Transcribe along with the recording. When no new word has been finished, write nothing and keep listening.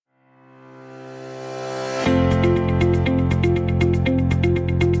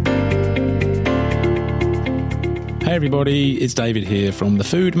Hey everybody, it's David here from the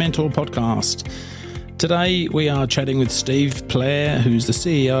Food Mentor podcast. Today we are chatting with Steve Plarre, who's the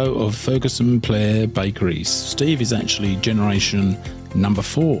CEO of Fergusson Plarre Bakeries. Steve is actually generation number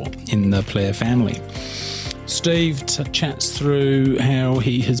 4 in the Plarre family. Steve chats through how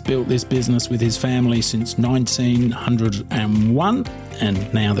he has built this business with his family since 1901,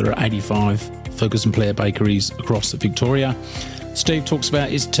 and now there are 85 Fergusson Plarre Bakeries across Victoria. Steve talks about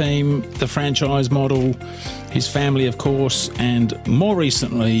his team, the franchise model, his family, of course, and more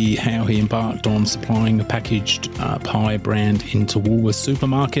recently, how he embarked on supplying a packaged pie brand into Woolworths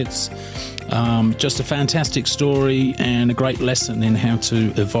supermarkets. Just a fantastic story and a great lesson in how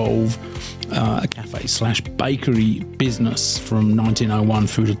to evolve a cafe/bakery business from 1901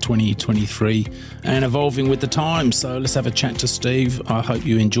 through to 2023 and evolving with the times. So let's have a chat to Steve. I hope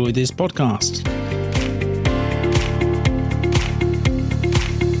you enjoy this podcast.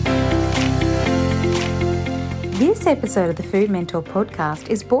 This episode of the Food Mentor podcast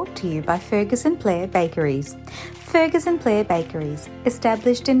is brought to you by Fergusson Plarre Bakeries. Fergusson Plarre Bakeries,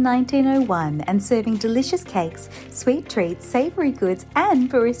 established in 1901 and serving delicious cakes, sweet treats, savoury goods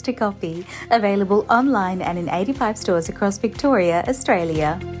and barista coffee. Available online and in 85 stores across Victoria,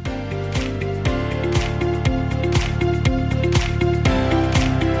 Australia.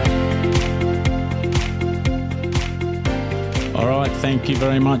 All right, thank you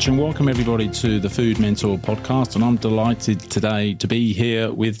very much and welcome everybody to the Food Mentor podcast, and I'm delighted today to be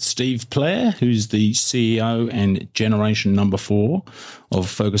here with Steve Plarre, who's the CEO and generation number 4 of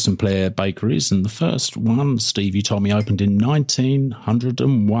Fergusson Plarre Bakeries, and the first one, Steve, you told me opened in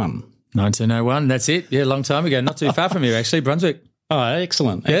 1901. 1901, that's it. Yeah, a long time ago, not too far from here actually, Brunswick. Oh,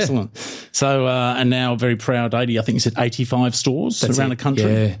 excellent, excellent. So, and now very proud 80, I think you said 85 stores around the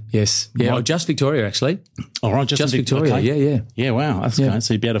country. Yeah, yes. Yeah, Right. just Victoria actually. All right, just Victoria, okay. yeah. Yeah, wow, that's okay.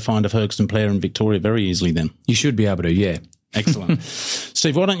 So you'd be able to find a Fergusson Plarre in Victoria very easily then. You should be able to, yeah. Excellent.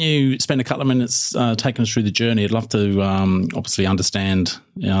 Steve, why don't you spend a couple of minutes taking us through the journey? I'd love to obviously understand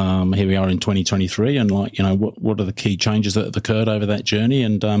here we are in 2023 and what are the key changes that have occurred over that journey,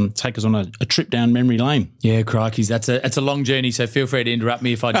 and take us on a trip down memory lane. Yeah, crikeys, that's a long journey, so feel free to interrupt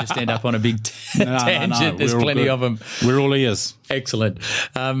me if I just end up on a big tangent. No, There's plenty of them. We're all ears. Excellent.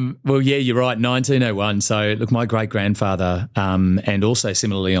 Well, yeah, you're right, 1901. So, look, my great-grandfather and also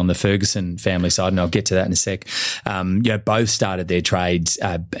similarly on the Fergusson family side, and I'll get to that in a sec, both started their trades,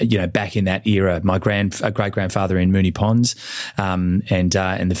 back in that era. My great-grandfather in Moonee Ponds and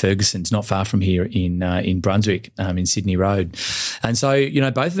the Fergussons not far from here in Brunswick, in Sydney Road. And so,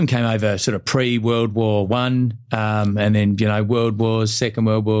 both of them came over sort of pre-World War One, and then, World Wars, Second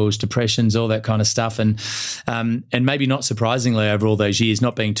World Wars, depressions, all that kind of stuff. And maybe not surprisingly, over all those years,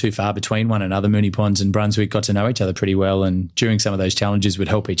 not being too far between one another, Moonee Ponds and Brunswick got to know each other pretty well, and during some of those challenges would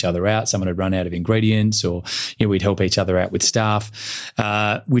help each other out. Someone had run out of ingredients, or we'd help each other out with staff,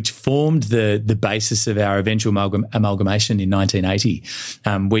 which formed the basis of our eventual amalgamation in 1980.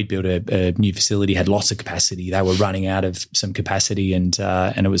 We'd built a new facility, had lots of capacity. They were running out of some capacity, and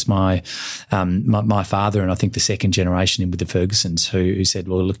it was my father and I think the second generation in with the Fergussons who said,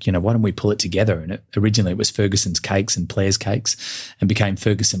 well, look, why don't we pull it together? And originally it was Fergusson's Cakes and Plarre's Cakes, and became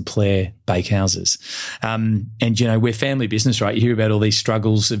Fergusson Plarre Bakehouses. And we're family business, right? You hear about all these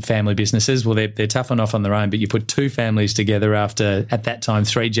struggles of family businesses. Well, they're tough enough on their own, but you put 2 families together after, at that time,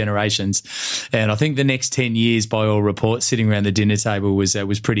 3 generations. And I think the next 10 years, by all reports, sitting around the dinner table was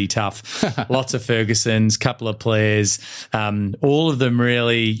pretty tough. Lots of Fergussons, couple of Plarres, all of them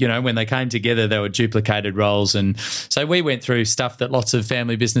really, when they came together, they were duplicated roles. And so we went through stuff that lots of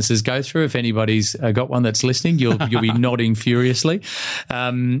family businesses go through. If anybody's got one that's listening, you'll be nodding furiously.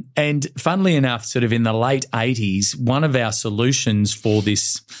 And funnily enough, sort of in the late 80s, one of our solutions for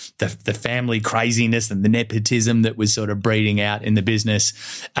this, the family craziness and the nepotism that was sort of breeding out in the business,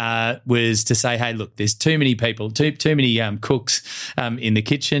 was to say, hey, look, there's too many people, too many cooks in the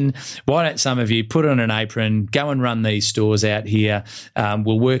kitchen. Why don't some of you put on an apron, go and run these stores out here?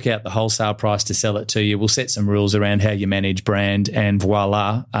 We'll work out the wholesale price to sell it to you. We'll set some rules around how you manage brand, and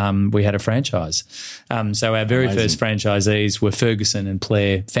voila, we had a franchise. So our very first franchisees were Fergusson and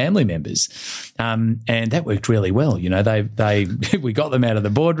Plarre family members, and that worked really well. They we got them out of the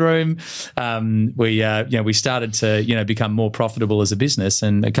boardroom. We started to become more profitable as a business,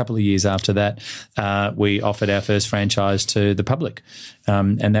 and a couple of years after that, we offered our first franchise to the public,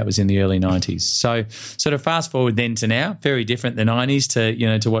 and that was in the early 90s. So sort of fast forward then to now, very different the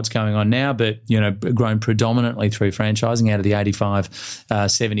 90s to what's going on now, but grown predominantly through franchising. Out of the 85,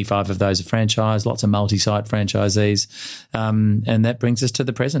 75 of those are franchise, lots of multi-site franchisees, and that brings us to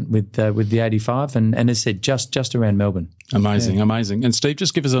the present with the 85, and as I said, just around Melbourne. Amazing. And Steve,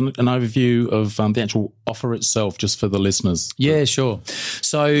 just give us an overview of the actual offer itself, just for the listeners. Yeah, sure.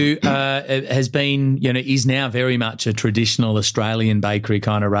 So it has been, is now very much a traditional Australian bakery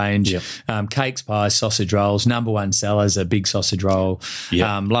kind of range. Yep. Cakes, pies, sausage rolls. Number one sellers, a big sausage roll.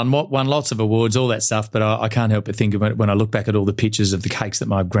 Yep. Won lots of awards, all that stuff. But I can't help but think of it when I look back at all the pictures of the cakes that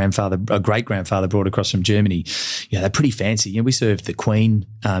my great-grandfather brought across from Germany. Yeah, they're pretty fancy. We served the Queen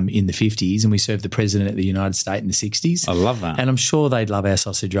in the 50s, and we served the President of the United States in the 60s. I love that. And I'm sure they'd love our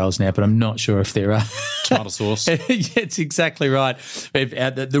sausage rolls now, but I'm not sure if they're tomato sauce. Yeah, it's exactly right.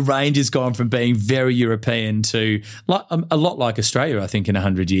 The range has gone from being very European to a lot like Australia, I think, in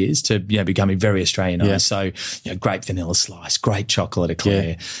 100 years, to becoming very Australianised. Yeah. So great vanilla slice, great chocolate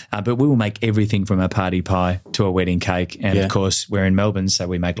eclair. Yeah. But we will make everything from a party pie to a wedding cake. And, of course, we're in Melbourne, so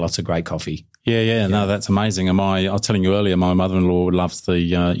we make lots of great coffee. Yeah. No, that's amazing. And I was telling you earlier, my mother-in-law loves the,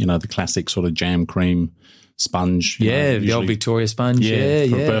 the classic sort of jam cream sponge. The old Victoria sponge. For a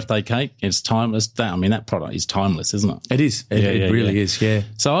birthday cake. It's timeless. That product is timeless, isn't it? It is. It really is, yeah.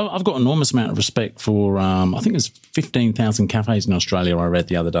 So I've got an enormous amount of respect for, I think it's 15,000 cafes in Australia, I read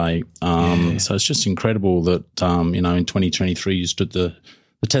the other day. So it's just incredible that, in 2023 you stood the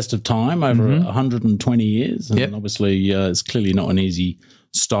test of time over 120 years. And obviously it's clearly not an easy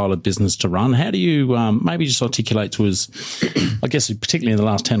style of business to run. How do you maybe just articulate to us, I guess particularly in the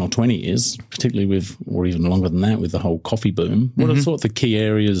last 10 or 20 years, particularly or even longer than that with the whole coffee boom, what are sort of the key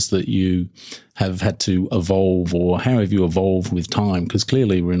areas that you have had to evolve, or how have you evolved with time? Because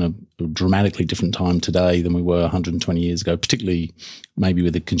clearly we're in a dramatically different time today than we were 120 years ago, particularly maybe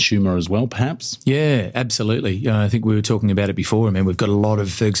with the consumer as well, perhaps. Yeah, absolutely. I think we were talking about it before. We've got a lot of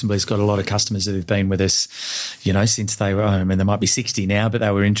Fergusson Plarre's got a lot of customers that have been with us, since they were, they might be 60 now, but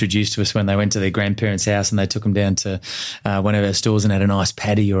they were introduced to us when they went to their grandparents' house and they took them down to one of our stores and had a nice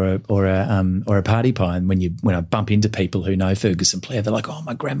patty or a party pie. And when I bump into people who know Fergusson Plarre, they're like, "Oh,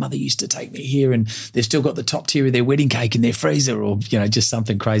 my grandmother used to take me here, and they've still got the top tier of their wedding cake in their freezer," or just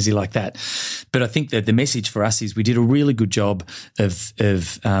something crazy like that. But I think that the message for us is we did a really good job of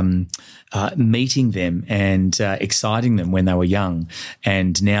meeting them and exciting them when they were young,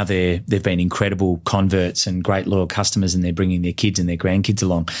 and now they've been incredible converts and great loyal customers, and they're bringing their kids and their grandkids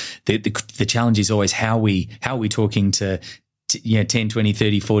along. The challenge is always how are we talking to 10, 20,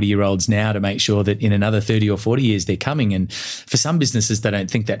 30, 40-year-olds now to make sure that in another 30 or 40 years they're coming. And for some businesses, they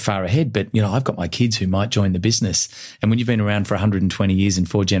don't think that far ahead. But, I've got my kids who might join the business. And when you've been around for 120 years and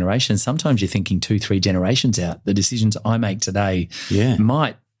 4 generations, sometimes you're thinking 2, 3 generations out. The decisions I make today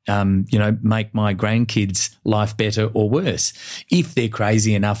might make my grandkids' life better or worse if they're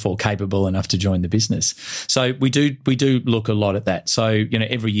crazy enough or capable enough to join the business. So we do look a lot at that. So,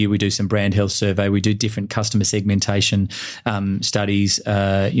 every year we do some brand health survey. We do different customer segmentation studies.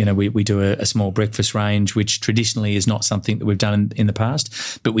 We do a small breakfast range, which traditionally is not something that we've done in the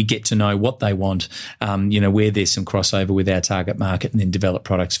past, but we get to know what they want, where there's some crossover with our target market, and then develop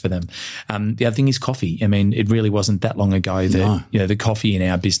products for them. The other thing is coffee. It really wasn't that long ago that, the coffee in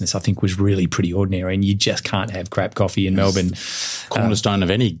our business, I think, was really pretty ordinary, and you just can't have crap coffee in Melbourne. Cornerstone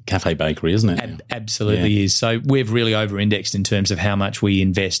of any cafe bakery, isn't it? Absolutely is. So we've really over-indexed in terms of how much we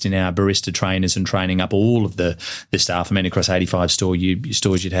invest in our barista trainers and training up all of the staff. Across 85 stores,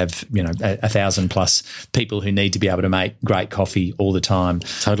 you'd have 1,000 plus people who need to be able to make great coffee all the time.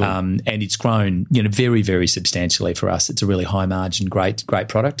 Totally. And it's grown, very, very substantially for us. It's a really high margin, great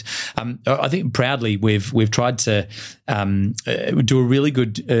product. I think proudly we've tried to do a really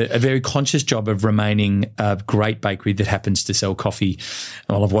good, a very conscious job of remaining a great bakery that happens to sell coffee.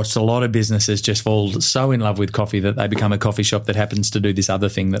 Well, I've watched a lot of businesses just fall so in love with coffee that they become a coffee shop that happens to do this other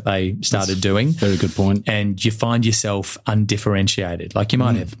thing that they started doing. Very good point. And you find yourself undifferentiated. Like you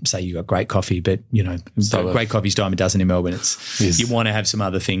might have, say you got great coffee, but great coffee's dime a dozen in Melbourne. You want to have some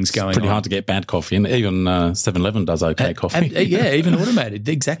other things going on. It's pretty hard to get bad coffee, and even 7-Eleven does okay coffee. Even automated.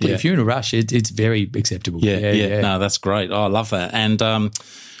 Exactly. Yeah. If you're in a rush, it's very acceptable. Yeah. No, that's great. Oh, I love that. And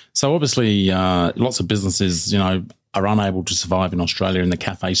so obviously lots of businesses, are unable to survive in Australia in the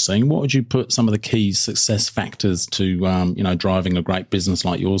cafe scene. What would you put some of the key success factors to, driving a great business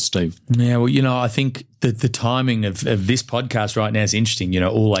like yours, Steve? Yeah, well, I think the timing of this podcast right now is interesting.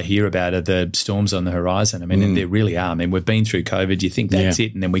 All I hear about are the storms on the horizon. And there really are. We've been through COVID. You think that's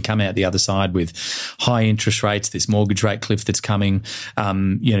it, and then we come out the other side with high interest rates, this mortgage rate cliff that's coming,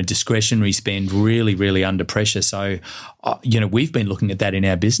 discretionary spend really, really under pressure. So, we've been looking at that in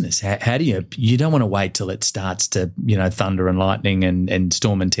our business. How do you don't want to wait till it starts to, thunder and lightning and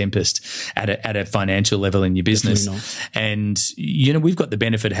storm and tempest at a financial level in your business. And, we've got the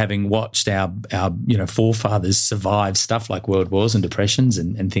benefit of having watched our forefathers survived stuff like world wars and depressions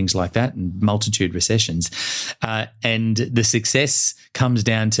and things like that, and multitude recessions. And the success comes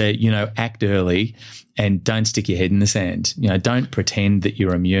down to, act early and don't stick your head in the sand. Don't pretend that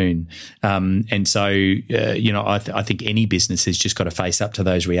you're immune. And so, I think any business has just got to face up to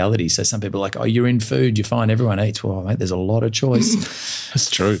those realities. So some people are like, oh, you're in food, you're fine, everyone eats. Well, mate, there's a lot of choice. That's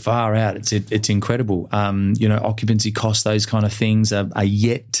true. Far out. It's incredible. Occupancy costs, those kind of things are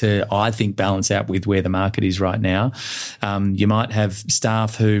yet to, I think, balance out with where the market is right now. You might have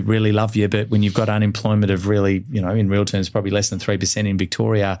staff who really love you, but when you've got unemployment of really, in real terms, probably less than 3% in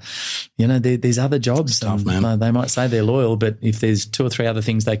Victoria, there's other jobs. Tough, man. They might say they're loyal, but if there's 2 or 3 other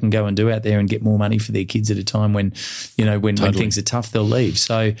things they can go and do out there and get more money for their kids at a time when things are tough, they'll leave.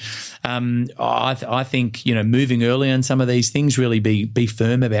 So I think, moving early on some of these things, really be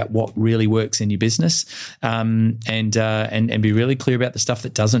firm about what really works in your business, and be really clear about the stuff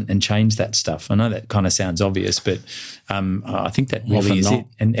that doesn't, and change that stuff. I know that kind of sounds obvious, but I think that really is it.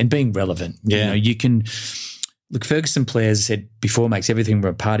 And being relevant. Yeah. You can look, Fergusson Plarre, as I said before, makes everything from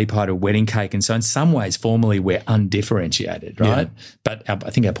a party pie to a wedding cake. And so in some ways, formally, we're undifferentiated, right? Yeah. But I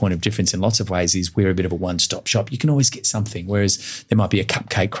think our point of difference in lots of ways is we're a bit of a one-stop shop. You can always get something, whereas there might be a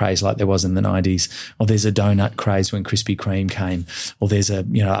cupcake craze like there was in the 90s, or there's a donut craze when Krispy Kreme came, or there's a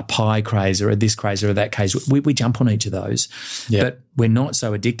pie craze or a this craze or a that craze. We jump on each of those. Yeah. But we're not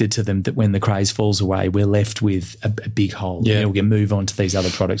so addicted to them that when the craze falls away, we're left with a big hole. Yeah. We can move on to these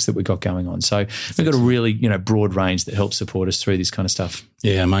other products that we've got going on. So we've got a really, broad range that helps support us through this kind of stuff.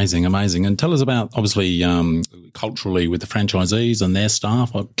 Yeah, amazing. And tell us about, obviously, culturally with the franchisees and their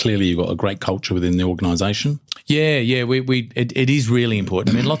staff. Clearly, you've got a great culture within the organisation. Yeah. It is really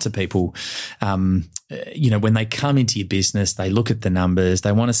important. I mean, lots of people, when they come into your business, they look at the numbers,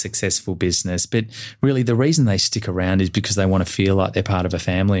 they want a successful business, but really the reason they stick around is because they want to feel like they're part of a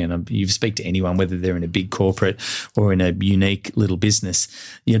family. And you speak to anyone, whether they're in a big corporate or in a unique little business,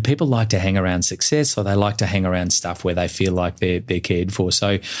 people like to hang around success, or they like to hang around stuff where they feel like they're cared for.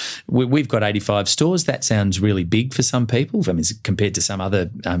 So we've got 85 stores. That sounds really big for some people. I mean, compared to some other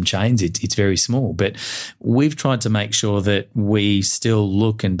chains, it's very small. But we've tried to make sure that we still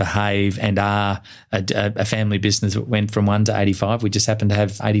look and behave and are a family business that went from 1 to 85. We just happen to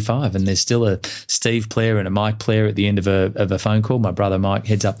have 85, and there's still a Steve Plarre and a Mike Plarre at the end of a phone call. My brother Mike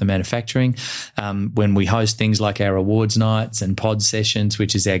heads up the manufacturing. When we host things like our awards nights and pod sessions,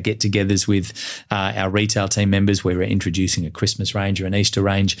 which is our get-togethers with our retail team members, where we're introducing a Christmas range or an Easter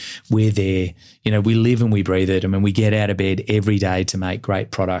range, we're there. We live and we breathe it. I mean, we get out of bed every day to make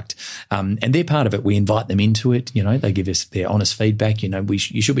great product, and they're part of it. We invite them into it. They give us their honest feedback.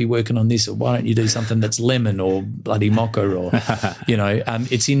 You should be working on this, or why don't you do something that's lemon or bloody mocha, or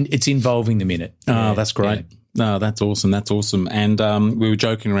it's involving them in it. Oh, that's great. Yeah. No, that's awesome. And we were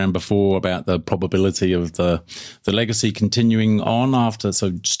joking around before about the probability of the legacy continuing on after.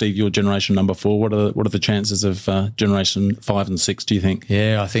 So, Steve, your generation number 4. What are the chances of generation 5 and 6? Do you think?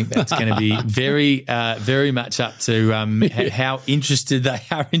 Yeah, I think that's going to be very, very much up to how interested they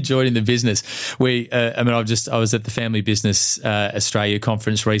are in joining the business. I was at the Family Business Australia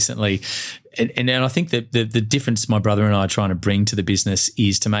conference recently. And I think that the difference my brother and I are trying to bring to the business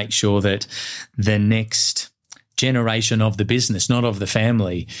is to make sure that the next generation of the business, not of the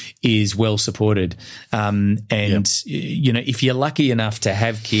family, is well supported. If you're lucky enough to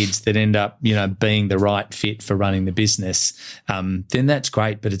have kids that end up, being the right fit for running the business, then that's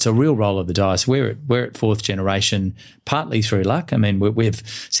great. But it's a real roll of the dice. We're at 4th generation, partly through luck. I mean, we've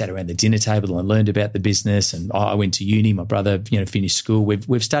sat around the dinner table and learned about the business. And I went to uni. My brother, finished school.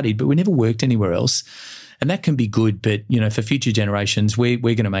 We've studied, but we never worked anywhere else. And that can be good, but, for future generations, we're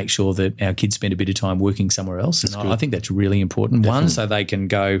going to make sure that our kids spend a bit of time working somewhere else. And I think that's really important. Definitely. One, so they can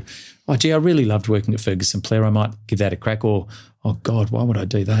go, oh, gee, I really loved working at Fergusson Plarre. I might give that a crack. Or, oh, God, why would I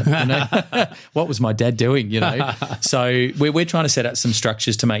do that? What was my dad doing, So we're trying to set up some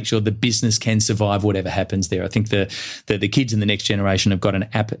structures to make sure the business can survive whatever happens there. I think the kids in the next generation have got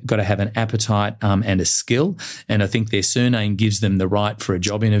to have an appetite and a skill, and I think their surname gives them the right for a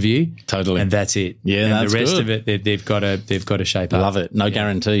job interview. Totally. And that's it. Yeah, and that's the rest good. of it, they've got to shape up. Love it. No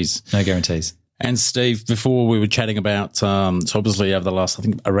guarantees. No guarantees. And Steve, before we were chatting about, so obviously over the last, I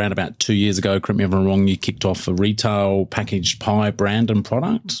think around about 2 years ago, correct me if I'm wrong, you kicked off a retail packaged pie brand and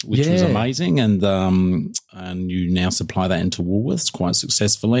product, which was amazing. And you now supply that into Woolworths quite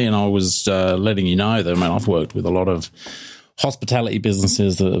successfully. And I was letting you know that, I've worked with a lot of hospitality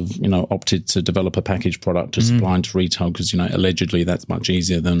businesses that have, opted to develop a packaged product to supply into retail because, allegedly that's much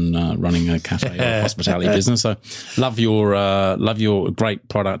easier than running a cafe or a hospitality business. So love your great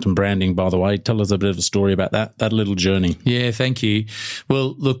product and branding, by the way. Tell us a bit of a story about that little journey. Yeah, thank you.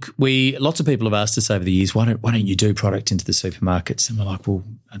 Well, look, lots of people have asked us over the years, why don't you do product into the supermarkets? And we're like, well,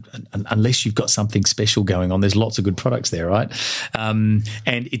 unless you've got something special going on, there's lots of good products there, right? And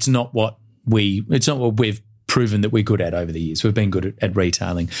it's not what we've proven that we're good at over the years. We've been good at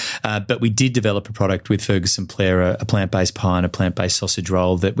retailing. But we did develop a product with Fergusson Plarre, a plant-based pie and a plant-based sausage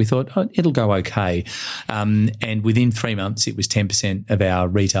roll that we thought, it'll go okay. And within 3 months, it was 10% of our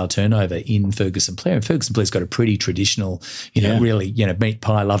retail turnover in Fergusson Plarre. And Fergusson Plarre's got a pretty traditional, really, meat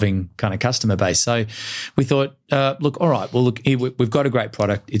pie loving kind of customer base. So we thought, look, all right, well, look, we've got a great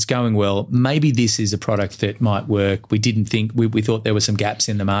product. It's going well. Maybe this is a product that might work. We didn't think, we thought there were some gaps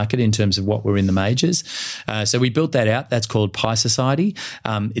in the market in terms of what were in the majors. So we built that out. That's called Pie Society.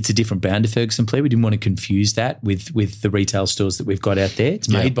 It's a different brand to Fergusson Plarre. We didn't want to confuse that with the retail stores that we've got out there. It's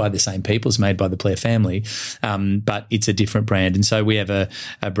made by the same people. It's made by the Plarre family, but it's a different brand. And so we have a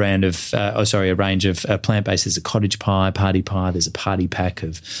range of plant-based. There's a cottage pie, party pie. There's a party pack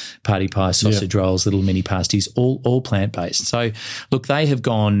of party pie, sausage rolls, little mini pasties, all plant-based. So, look, they have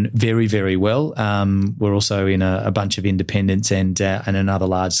gone very, very well. We're also in a bunch of independents and another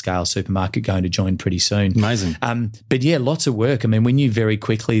large-scale supermarket going to join pretty soon. Amazing. But, yeah, lots of work. I mean, we knew very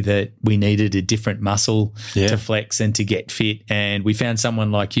quickly that we needed a different muscle to flex and to get fit, and we found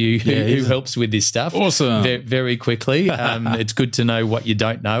someone like you who helps with this stuff. Awesome. Very quickly. It's good to know what you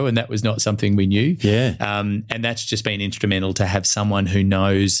don't know, and that was not something we knew. Yeah. And that's just been instrumental to have someone who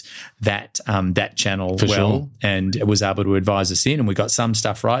knows that channel and was able to advise us in. And we got some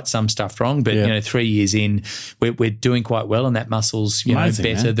stuff right, some stuff wrong. But 3 years in, we're doing quite well, and that muscle's Amazing,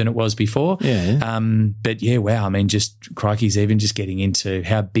 better than it was before. Yeah. But yeah, wow. I mean, just crikey's even just getting into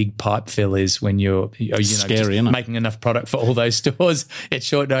how big pipe fill is when you're scary, isn't it? making enough product for all those stores at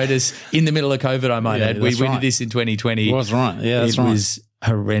short notice in the middle of COVID. I might add, we did this in 2020. It was right. Yeah, that's right. It was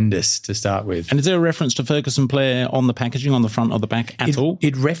horrendous to start with. And is there a reference to Fergusson Plarre on the packaging, on the front or the back at all?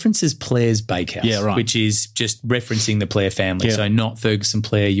 It references Plarre's Bakehouse, which is just referencing the Plarre family. Yeah. So not Fergusson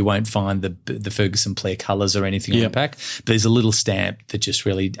Plarre. You won't find the Fergusson Plarre colours or anything on the pack. But there's a little stamp that just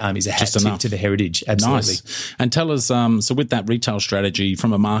really is a hat tip to the heritage. Absolutely. Nice. And tell us, so with that retail strategy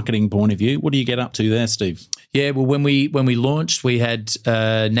from a marketing point of view, what do you get up to there, Steve? Yeah, well, when we launched, we had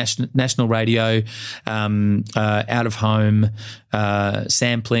national radio, out of home,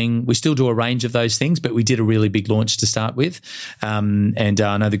 sampling. We still do a range of those things, but we did a really big launch to start with. And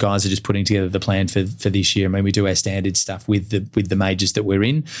I know the guys are just putting together the plan for this year. I mean, we do our standard stuff with the majors that we're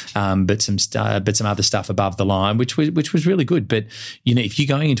in, but some other stuff above the line, which was really good. But if you're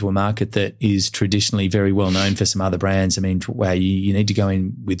going into a market that is traditionally very well known for some other brands, I mean, wow, you need to go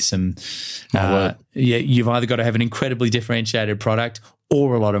in with some. You've either got to have an incredibly differentiated product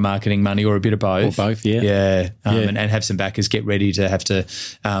or a lot of marketing money, or a bit of both. Or both, yeah. Yeah, and have some backers get ready to have to,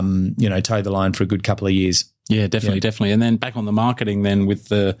 toe the line for a good couple of years. Yeah, definitely. And then back on the marketing then with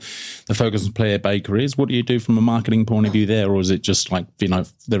the Fergusson Plarre Bakeries, what do you do from a marketing point of view there? Or is it just like,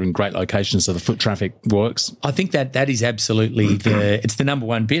 they're in great locations so the foot traffic works? I think that is absolutely it's the number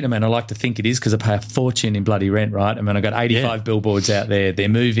one bit. I mean, I like to think it is because I pay a fortune in bloody rent, right? I mean, I've got 85 billboards out there. They're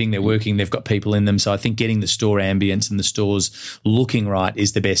moving, they're working, they've got people in them. So I think getting the store ambience and the stores looking right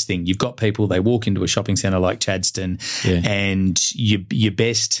is the best thing. You've got people, they walk into a shopping centre like Chadstone and your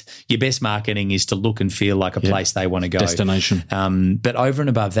best marketing is to look and feel like a place they want to go. Destination. But over and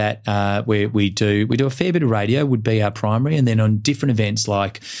above that, we do a fair bit of radio would be our primary, and then on different events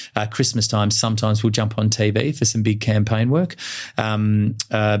like Christmas time, sometimes we'll jump on TV for some big campaign work,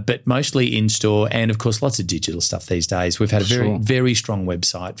 but mostly in store, and of course lots of digital stuff these days. We've had a very strong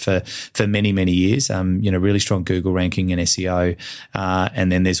website for many years, really strong Google ranking and SEO,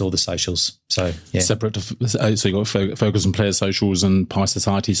 and then there's all the socials. So separate. So you got Fergusson Plarre socials and Pie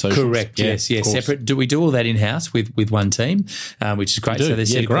Society socials. Correct. Yes. Separate. Do we do all that in house with one team, which is great. So they're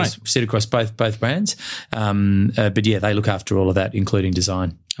set across both brands. But they look after all of that, including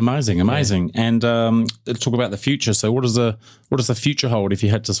design. Amazing. And let's talk about the future. So what does the future hold if you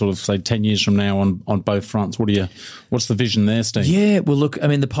had to sort of say 10 years from now on both fronts? What's the vision there, Steve? Yeah, well, look, I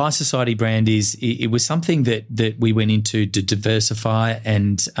mean, the Pie Society brand it was something that we went into to diversify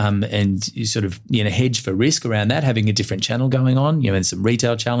and sort of hedge for risk around that, having a different channel going on, and some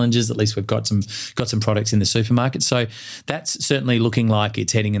retail challenges. At least we've got some products in the supermarket. So that's certainly looking like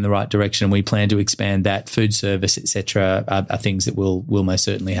it's heading in the right direction. We plan to expand that. Food service, etc., are things that we'll most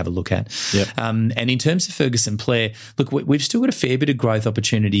certainly certainly have a look at. Yep. And in terms of Fergusson Plarre, look, we've still got a fair bit of growth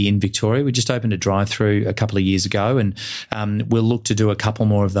opportunity in Victoria. We just opened a drive-through a couple of years ago, and we'll look to do a couple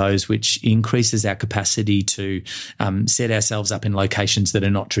more of those, which increases our capacity to set ourselves up in locations that are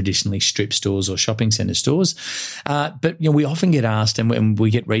not traditionally strip stores or shopping centre stores. But we often get asked, and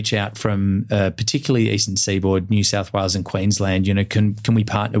we get reach out from particularly Eastern Seaboard, New South Wales and Queensland, can we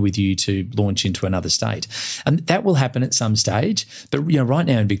partner with you to launch into another state? And that will happen at some stage. But right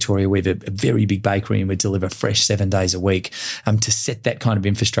now in Victoria, we have a very big bakery and we deliver fresh 7 days a week. To set that kind of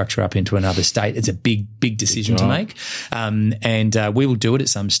infrastructure up into another state, it's a big decision to make. And we will do it at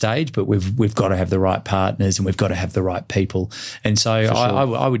some stage, but we've got to have the right partners and we've got to have the right people. And so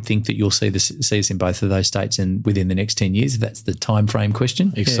I would think that you'll see us in both of those states and within the next 10 years, if that's the time frame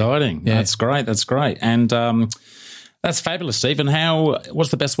question. Exciting. Yeah. That's great. And that's fabulous, Steve. And what's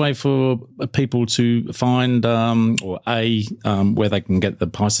the best way for people to find where they can get the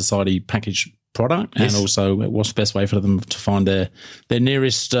Pie Society package product, and also what's the best way for them to find their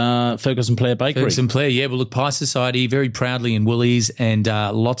nearest Fergusson Plarre bakery? Fergusson Plarre, yeah. Well, look, Pie Society very proudly in Woolies and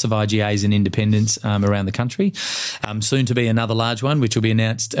lots of IGAs and independents around the country. Soon to be another large one, which will be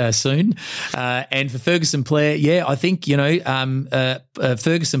announced soon. And for Fergusson Plarre, I think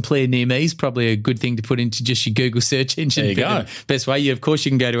Fergusson Plarre near me is probably a good thing to put into just your Google search engine. There you go. Best way. Of course,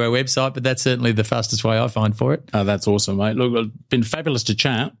 you can go to our website, but that's certainly the fastest way I find for it. Oh, that's awesome, mate. Look, it's been fabulous to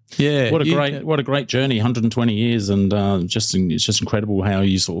chat. Yeah, what a great journey, 120 years, and it's just incredible how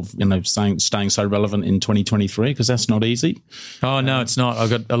you sort of staying so relevant in 2023, because that's not easy. Oh no, it's not. I've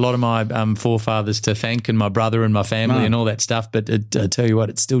got a lot of my forefathers to thank, and my brother and my family and all that stuff. But I tell you what,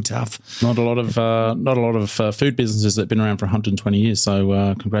 it's still tough. Not a lot of food businesses that have been around for 120 years.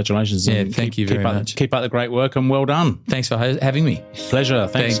 So congratulations. Yeah, thank you very much. Keep up the great work and well done. Thanks for having me. Pleasure.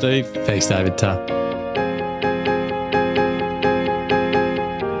 Thanks, Steve. Thanks, David. Ta.